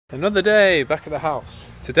Another day back at the house.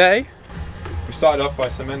 Today we started off by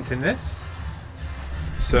cementing this.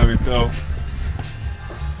 So we built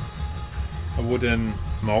a wooden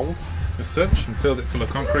mould as such and filled it full of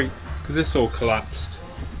concrete because this all collapsed,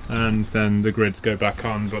 and then the grids go back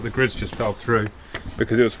on, but the grids just fell through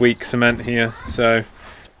because it was weak cement here. So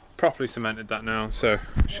properly cemented that now, so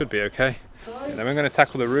it should be okay. And then we're going to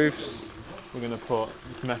tackle the roofs. We're going to put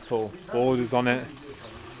metal borders on it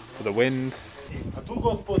for the wind.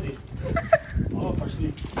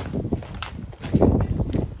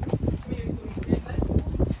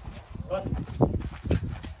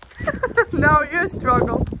 Now you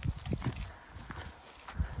struggle.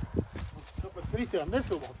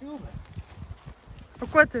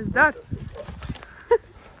 What is that? Look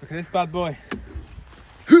at this bad boy.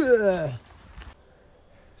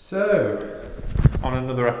 So, on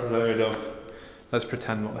another episode of Let's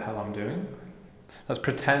Pretend What the Hell I'm Doing. Let's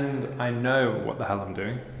pretend I know what the hell I'm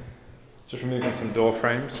doing. Just removing some door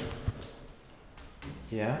frames.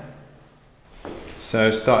 Yeah. So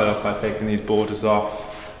started off by taking these borders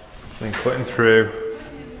off, then cutting through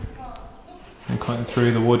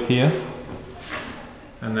the wood here,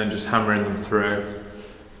 and then just hammering them through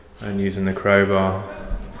and using the crowbar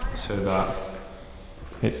so that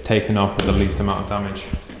it's taken off with the least amount of damage.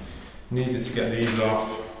 Needed to get these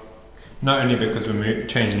off, not only because we're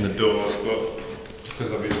changing the doors, but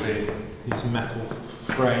because obviously these metal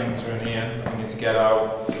frames are in here we need to get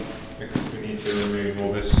out because we need to remove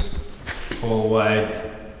all this hallway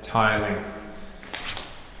tiling.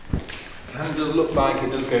 Kind of does look like it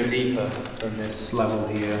does go deeper than this level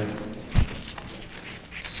here.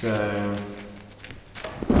 So,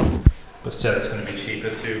 but still it's going to be cheaper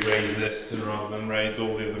to raise this rather than raise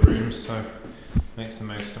all the other rooms, so it makes the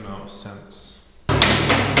most amount of sense.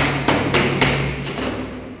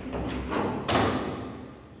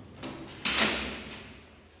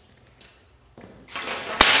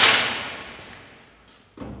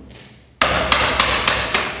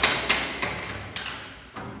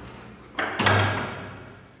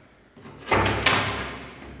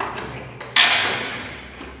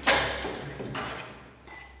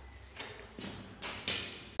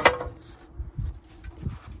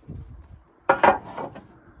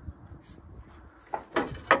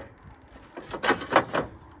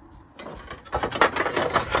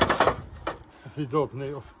 Without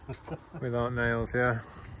nails. Without nails, yeah.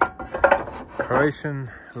 Croatian,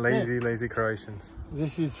 lazy Croatians.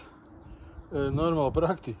 This is normal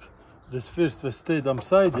practice. This first we stay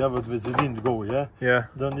outside, yeah, but with the wind go, yeah? Yeah.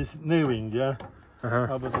 Then it's nailing, yeah?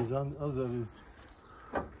 Uh-huh. But this other is...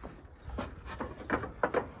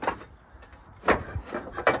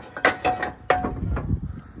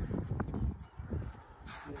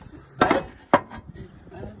 This is bad. It's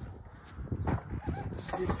bad.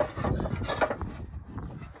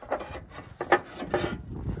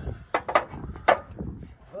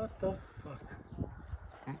 What the fuck?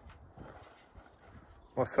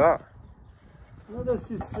 What's that? No, this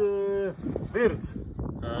is birds.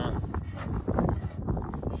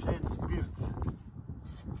 Shade birds.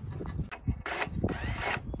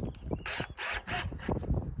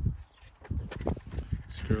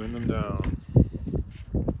 Screwing them down.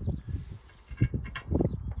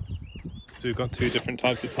 So we've got two different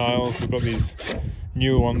types of tiles. We've got these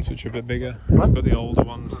newer ones which are a bit bigger. We've got the older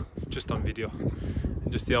ones just on video.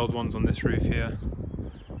 And just the old ones on this roof here.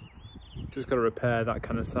 Just got to repair that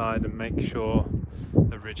kind of side and make sure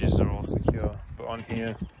the ridges are all secure. But on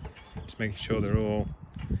here, just making sure they're all,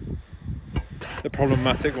 the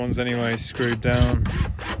problematic ones anyway, screwed down.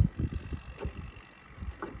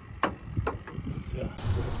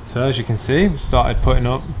 So as you can see, we started putting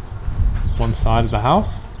up one side of the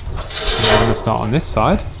house. And we're going to start on this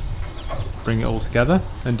side, bring it all together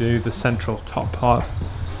and do the central top part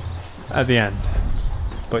at the end.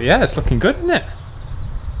 But yeah, it's looking good, isn't it?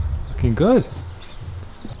 Looking good.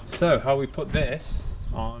 So how we put this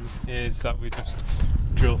on is that we just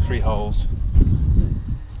drill 3 holes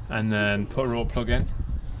and then put a raw plug in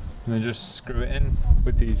and then just screw it in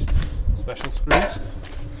with these special screws.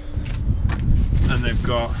 And they've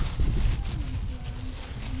got,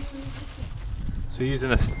 so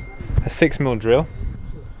using a 6mm drill,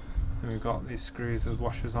 and we've got these screws with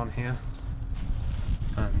washers on here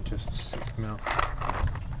and just 6mm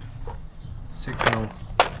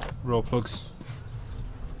raw plugs.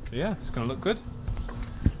 So yeah, it's going to look good,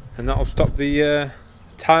 and that'll stop the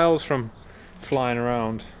tiles from flying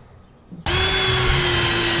around.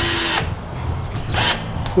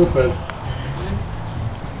 Super.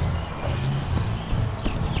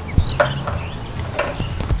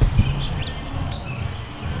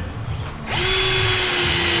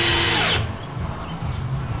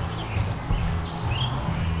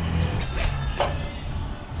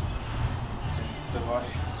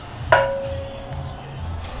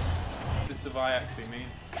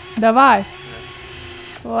 Yeah. Давай.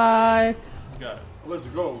 Like. Go. Let's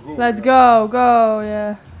go, go. Let's go, go,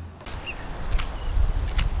 yeah.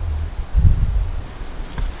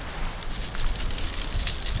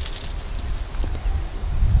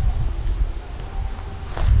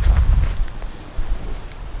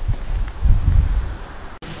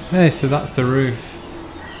 Okay, so that's the roof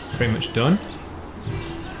pretty much done.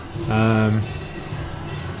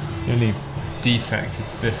 The only defect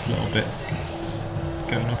is this little bit's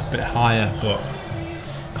going up a bit higher, but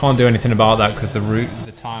can't do anything about that because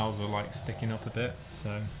the tiles are like sticking up a bit,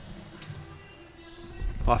 so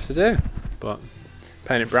I'll have to do. But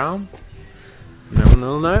paint it brown, no one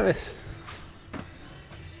will notice.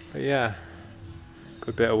 But yeah,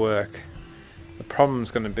 good bit of work. The problem's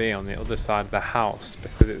going to be on the other side of the house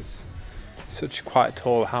because it's such quite a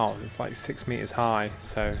tall house. It's like 6 meters high,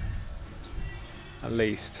 so at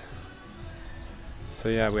least. So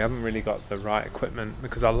yeah, we haven't really got the right equipment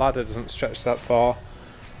because our ladder doesn't stretch that far,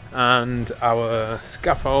 and our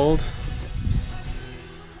scaffold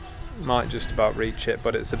might just about reach it,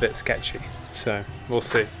 but it's a bit sketchy. So we'll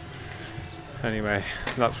see. Anyway,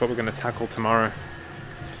 that's what we're going to tackle tomorrow.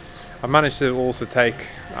 I've managed to also take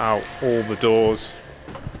out all the doors.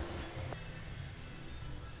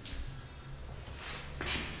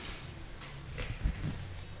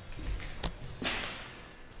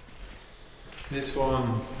 This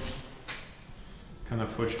one kind of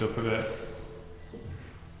fudged up a bit.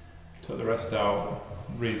 Took the rest out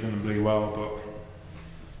reasonably well, but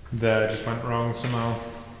there just went wrong somehow.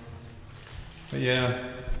 But yeah,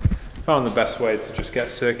 found the best way to just get a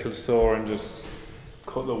circular saw and just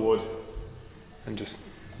cut the wood and just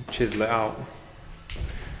chisel it out.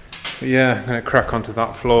 But yeah, I'm going to crack onto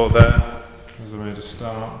that floor there as a way to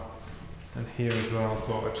start. And here as well, I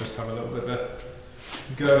thought I'd just have a little bit of a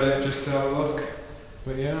go at it just to have a look.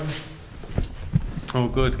 But yeah, all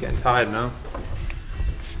good, getting tired now.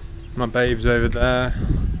 My babe's over there,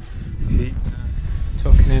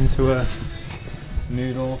 tucking into her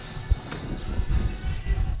noodles.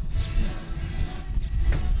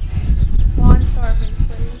 One serving,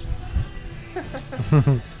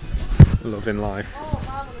 please. Loving life. Oh,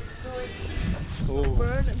 Mama looks good.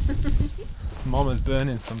 Burning. Mama's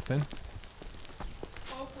burning something.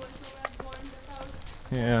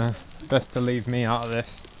 Yeah, best to leave me out of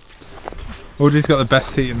this. Audrey's got the best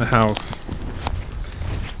seat in the house.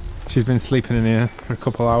 She's been sleeping in here for a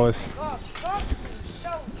couple hours.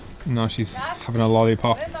 Now she's having a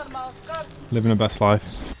lollipop, living her best life.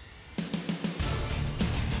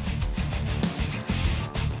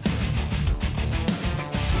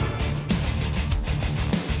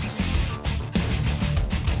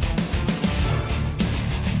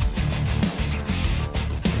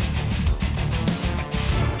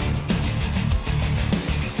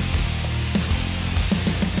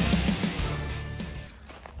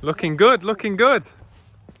 Looking good, looking good.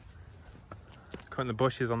 Cutting the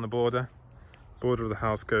bushes on the border. Border of the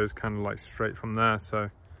house goes kind of like straight from there, so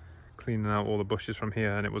cleaning out all the bushes from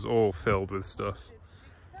here, and it was all filled with stuff.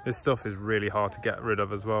 This stuff is really hard to get rid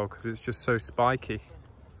of as well because it's just so spiky.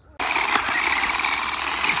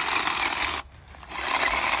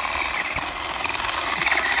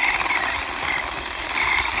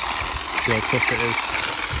 See how tough it is.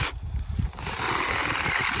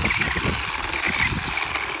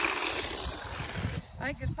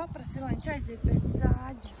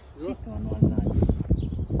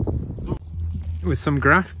 With some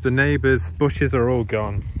grass, the neighbours' bushes are all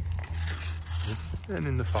gone. And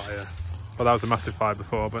in the fire. Well, that was a massive fire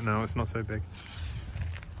before, but now it's not so big.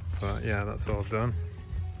 But yeah, that's all done.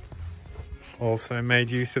 Also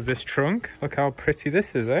made use of this trunk. Look how pretty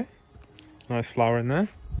this is, eh? Nice flower in there.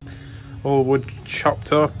 All wood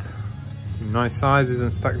chopped up, nice sizes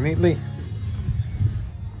and stacked neatly.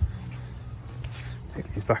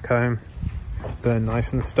 Take these back home, burn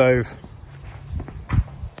nice in the stove.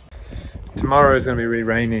 Tomorrow is going to be really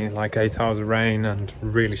rainy, like 8 hours of rain and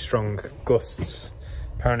really strong gusts,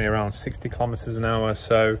 apparently around 60 kilometers an hour.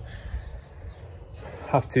 So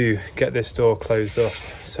have to get this door closed up,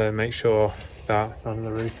 so make sure that none of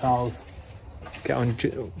the roof tiles get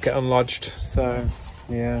unlodged. So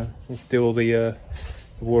yeah, let's do all the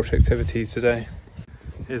water activities today.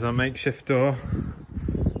 Here's our makeshift door.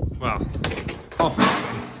 Well, half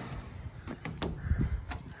done.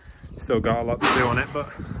 Still got a lot to do on it, but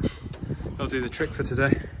it'll do the trick for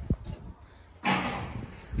today.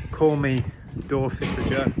 Call me door fitter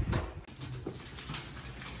Joe.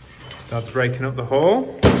 Dad's breaking up the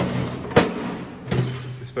hall.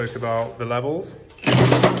 We spoke about the levels.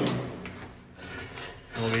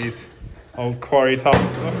 All these old quarry tiles.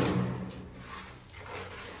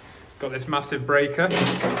 Got this massive breaker.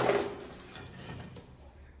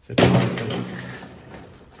 The Titan.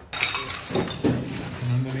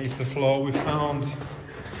 And underneath the floor we found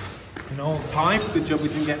an old pipe. Good job we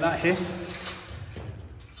didn't get that hit.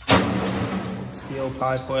 Steel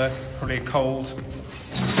pipe work, probably cold.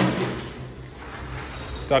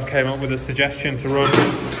 Dad came up with a suggestion to run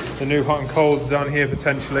the new hot and colds down here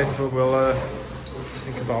potentially, but we'll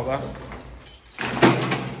think about that.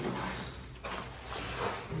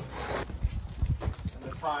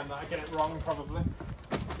 And the time that I get it wrong probably.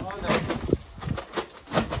 Oh no.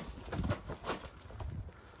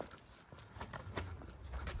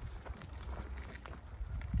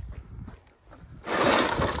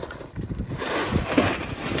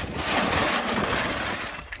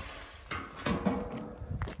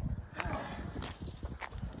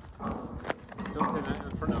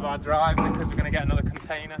 In front of our drive because we're going to get another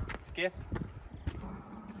container skip.